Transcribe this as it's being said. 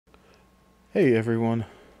Hey everyone,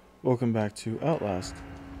 welcome back to Outlast.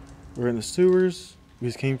 We're in the sewers. We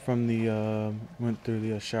just came from went through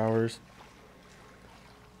the showers.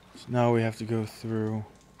 So now we have to go through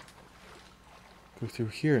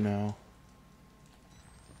here now.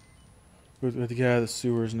 We have to get out of the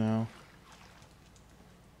sewers now.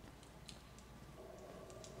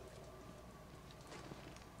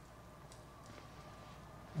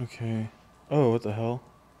 Okay. Oh, what the hell?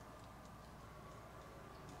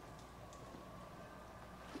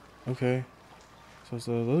 Okay. So it's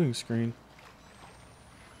a loading screen.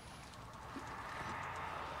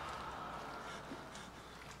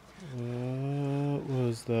 What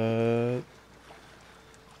was that?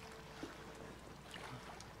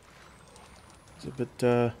 It's a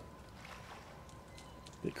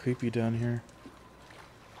bit creepy down here.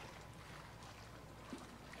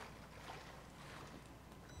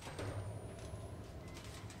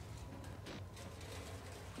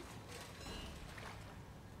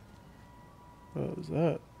 What was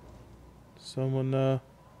that? Someone down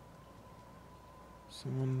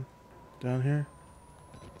here?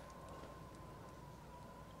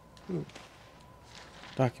 Ooh,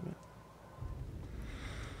 document.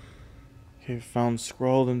 Okay, found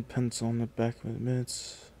scrawled in pencil on the back of the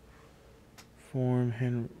minutes. Form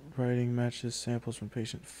handwriting matches samples from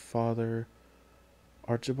patient father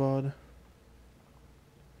Archibald.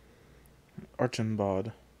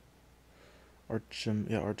 Archimbald.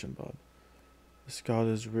 Archimbald. This god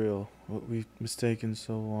is real. What we've mistaken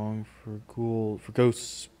so long for ghosts,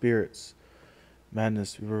 spirits,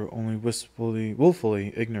 madness. We were only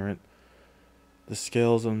willfully ignorant. The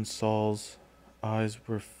scales on Saul's eyes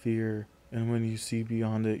were fear, and when you see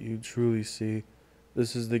beyond it, you truly see.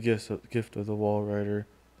 This is the gift of the wall rider,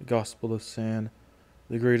 the gospel of sand,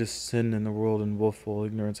 the greatest sin in the world and willful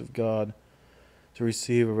ignorance of God. To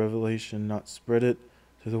receive a revelation, not spread it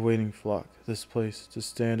to the waiting flock. This place, to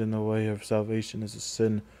stand in the way of salvation, is a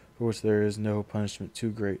sin for which there is no punishment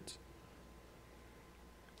too great.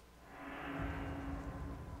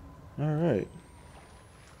 Alright.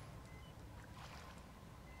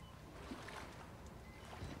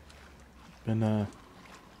 Been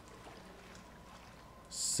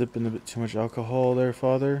sipping a bit too much alcohol there,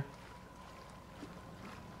 Father.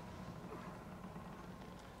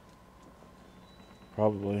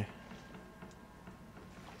 Probably.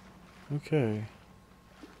 Okay.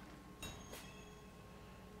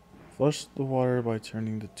 Flush the water by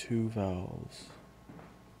turning the two valves.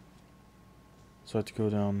 So I have to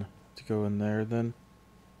go in there then.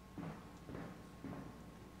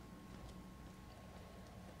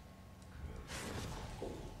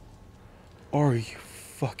 Are you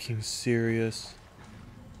fucking serious?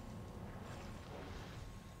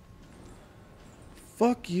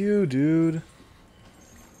 Fuck you, dude.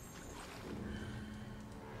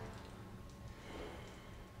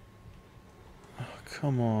 Oh,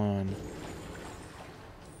 come on.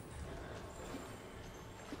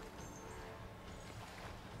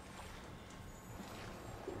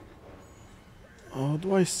 Oh,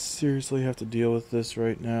 do I seriously have to deal with this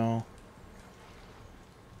right now?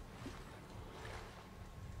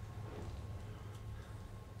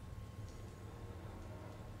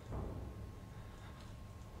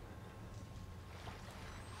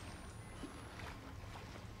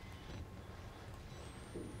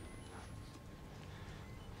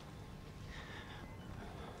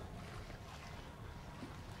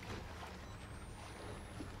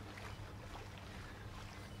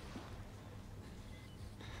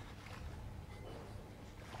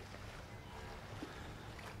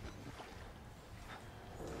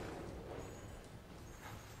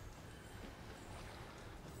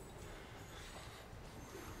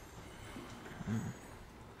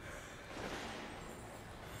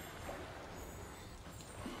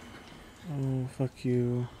 Oh, fuck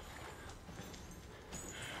you.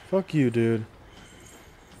 Fuck you, dude.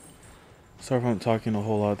 Sorry if I'm talking a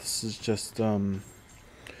whole lot. This is just, I'm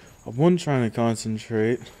trying to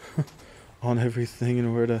concentrate on everything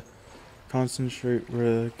and where to concentrate,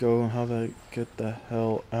 where to go, and how to get the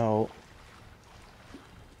hell out.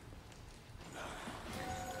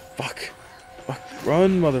 Fuck. Fuck.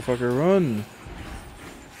 Run, motherfucker, run.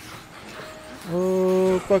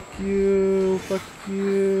 Oh, fuck you. Fuck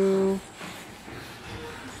you.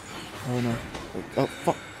 Oh, no. Oh,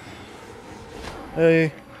 fuck.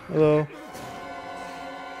 Hey. Hello.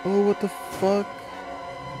 Oh, what the fuck?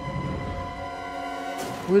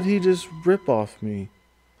 What did he just rip off me?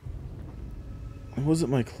 Was it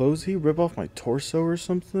my clothes? He rip off my torso or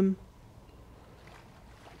something?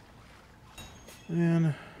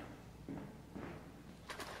 Man.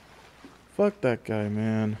 Fuck that guy,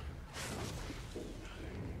 man.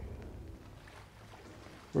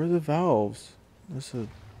 Where are the valves? That's a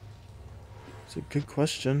good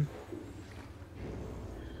question.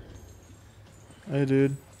 Hey,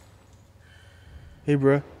 dude. Hey,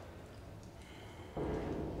 bruh.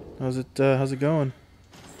 How's it going?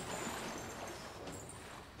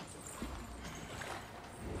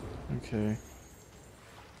 Okay.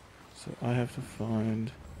 So I have to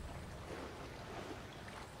find...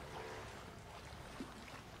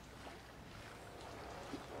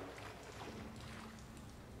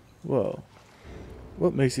 Whoa.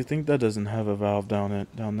 What makes you think that doesn't have a valve down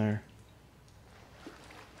there?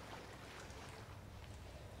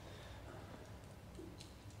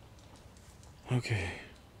 Okay.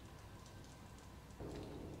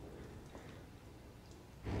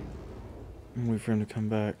 I'm waiting for him to come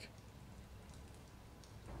back.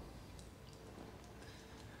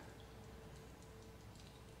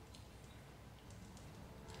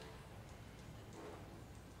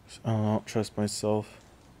 I don't trust myself.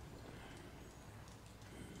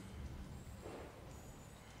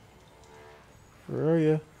 Where are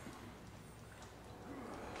you?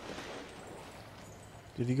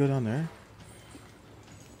 Did he go down there?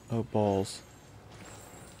 Oh, balls.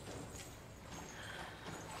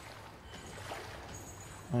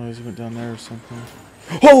 Oh, he went down there or something.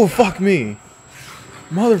 Oh, fuck me!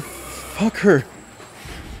 Motherfucker!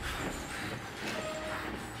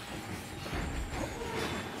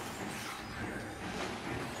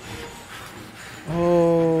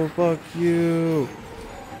 Oh, fuck you!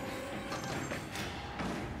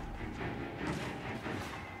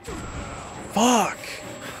 Fuck!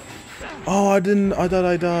 Oh, I thought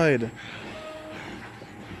I died.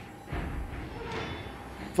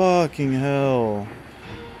 Fucking hell.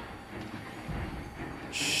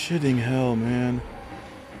 Shitting hell, man.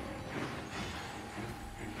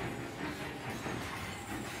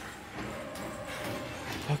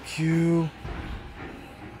 Fuck you.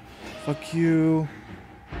 Fuck you.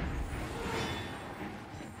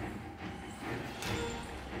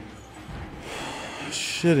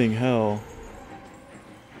 Shitting hell.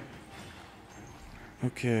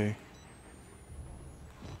 Okay.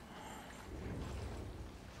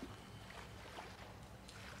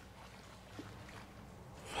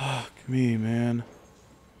 Fuck me, man.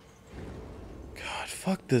 God,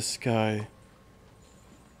 fuck this guy.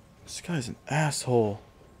 This guy's an asshole.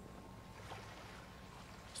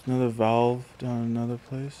 There's another valve down another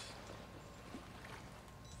place.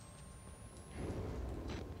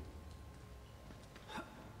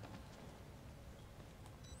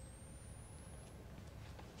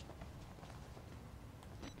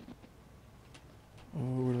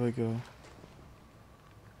 Oh, where do I go?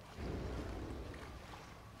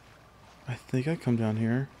 I think I come down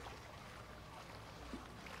here.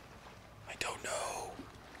 I don't know.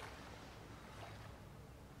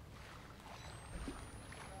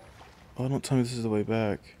 Oh, don't tell me this is the way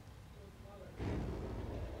back.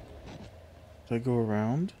 Did I go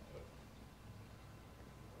around?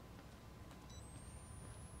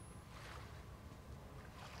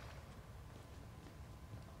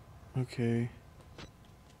 Okay.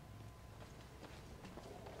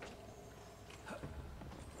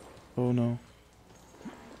 Oh no.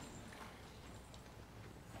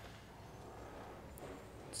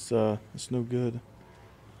 It's no good.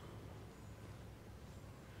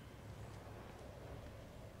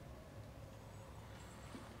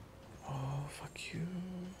 Oh, fuck you.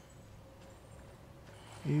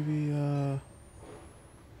 Maybe,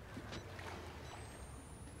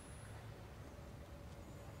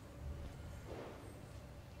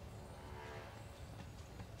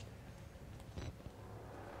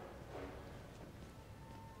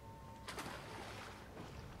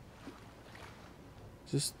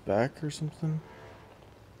 is this back or something?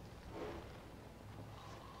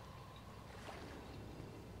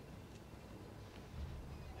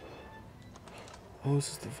 Oh, this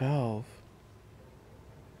is the valve.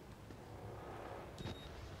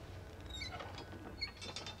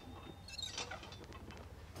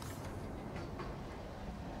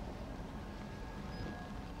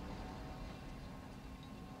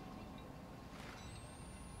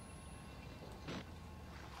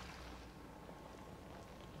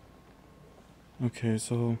 Okay,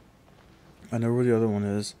 so I know where the other one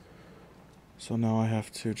is. So now I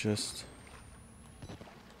have to just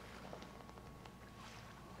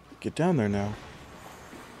get down there now.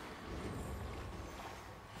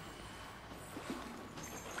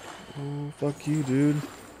 Oh, fuck you, dude.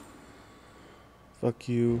 Fuck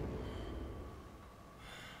you.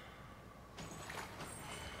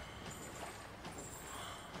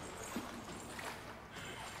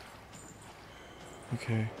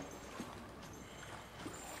 Okay.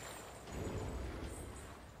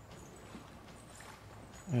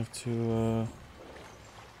 I have to,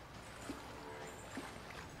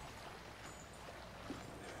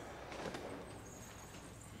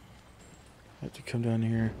 come down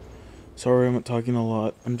here. Sorry I'm not talking a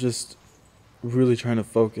lot. I'm just really trying to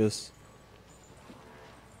focus.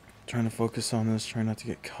 Trying to focus on this, trying not to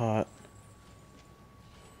get caught.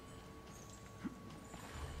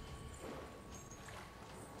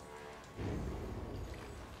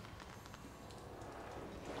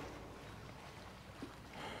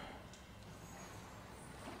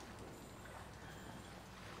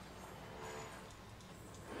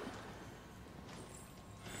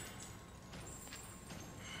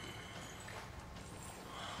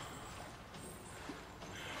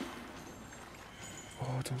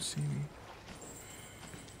 Oh, don't see me.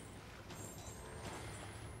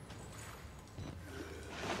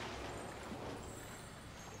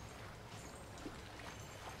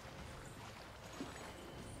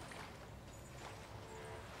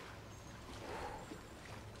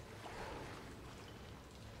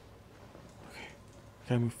 Okay,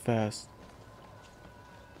 gotta move fast.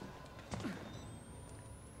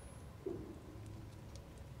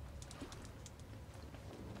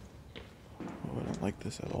 Oh, I don't like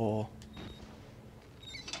this at all.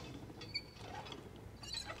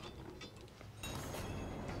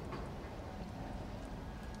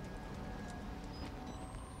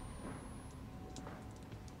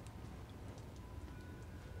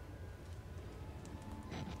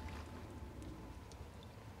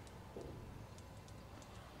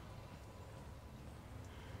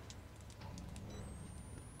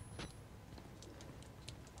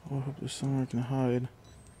 Oh, I hope there's somewhere I can hide.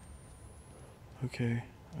 Okay,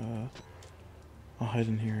 I'll hide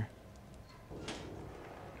in here.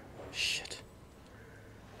 Shit.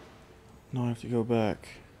 No, I have to go back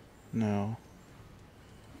now.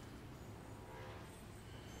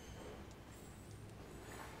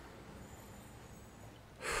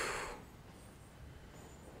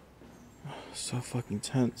 So fucking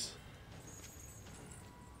tense.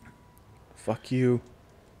 Fuck you.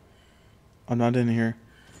 I'm not in here.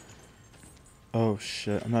 Oh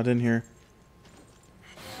shit, I'm not in here.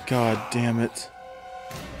 God damn it.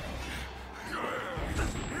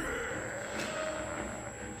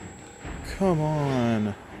 Come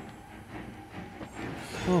on.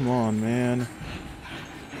 Come on, man.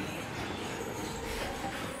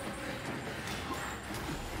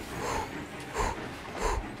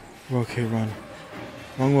 Okay, run.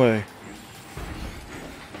 Wrong way.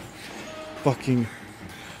 Fucking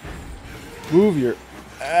move your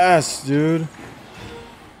ass, dude.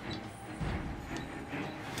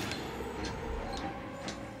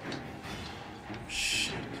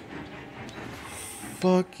 Shit.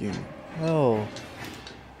 Fucking hell.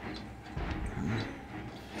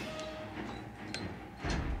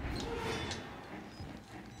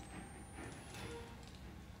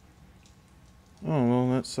 Oh, well,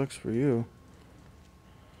 that sucks for you.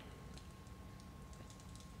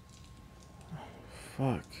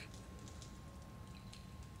 Fuck.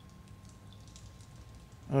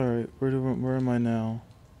 Alright, where am I now?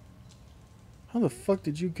 How the fuck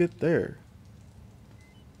did you get there?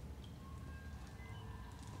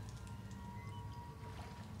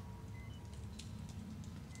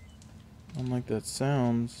 Unlike that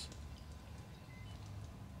sounds.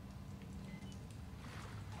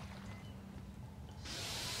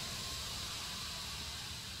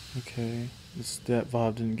 Okay, that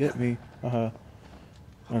vibe didn't get me.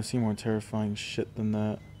 I've seen more terrifying shit than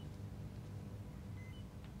that.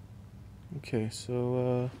 Okay,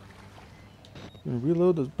 so I'm gonna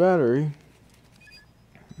reload this battery,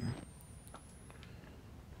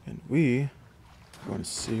 and we are going to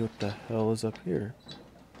see what the hell is up here.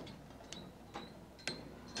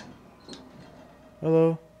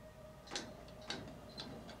 Hello?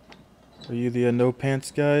 Are you the no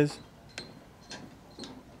pants guys?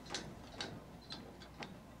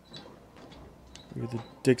 You're the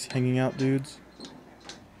dicks hanging out dudes?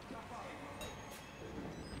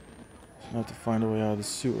 I have to find a way out of the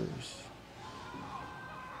sewers.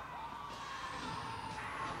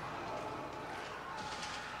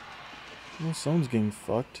 Well, someone's getting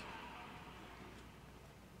fucked.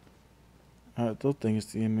 I don't think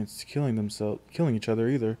it's the inmates killing each other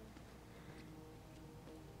either.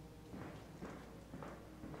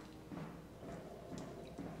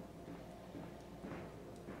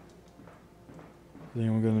 Is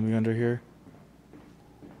anyone going to be under here?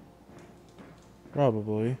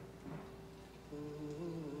 Probably.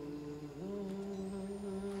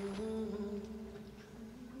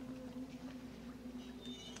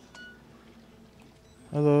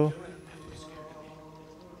 Hello?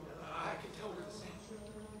 I can tell we're the same.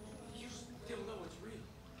 You still know it's real.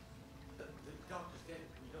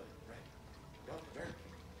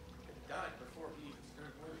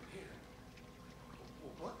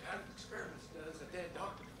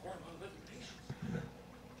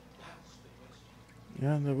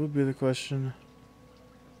 Yeah, that would be the question.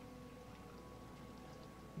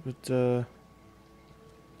 But,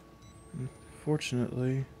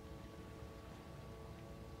 unfortunately,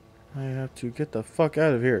 I have to get the fuck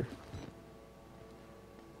out of here.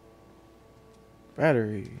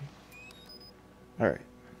 Battery. Alright.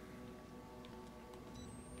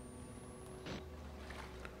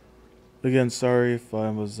 Again, sorry if I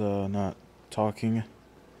was not talking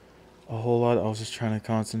a whole lot. I was just trying to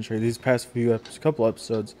concentrate. These past couple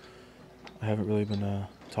episodes, I haven't really been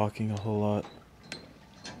talking a whole lot.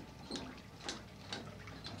 So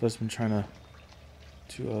I've just been trying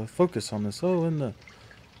to focus on this. Oh, and the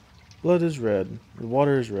blood is red. The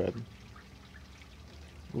water is red.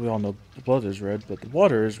 We all know the blood is red, but the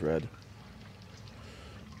water is red.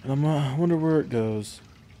 And I wonder where it goes.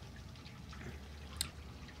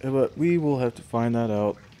 But we will have to find that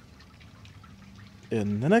out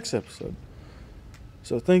in the next episode.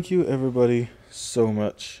 So thank you everybody so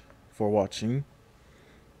much for watching.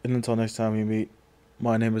 And until next time we meet,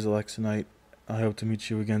 my name is Alexonite. I hope to meet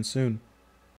you again soon.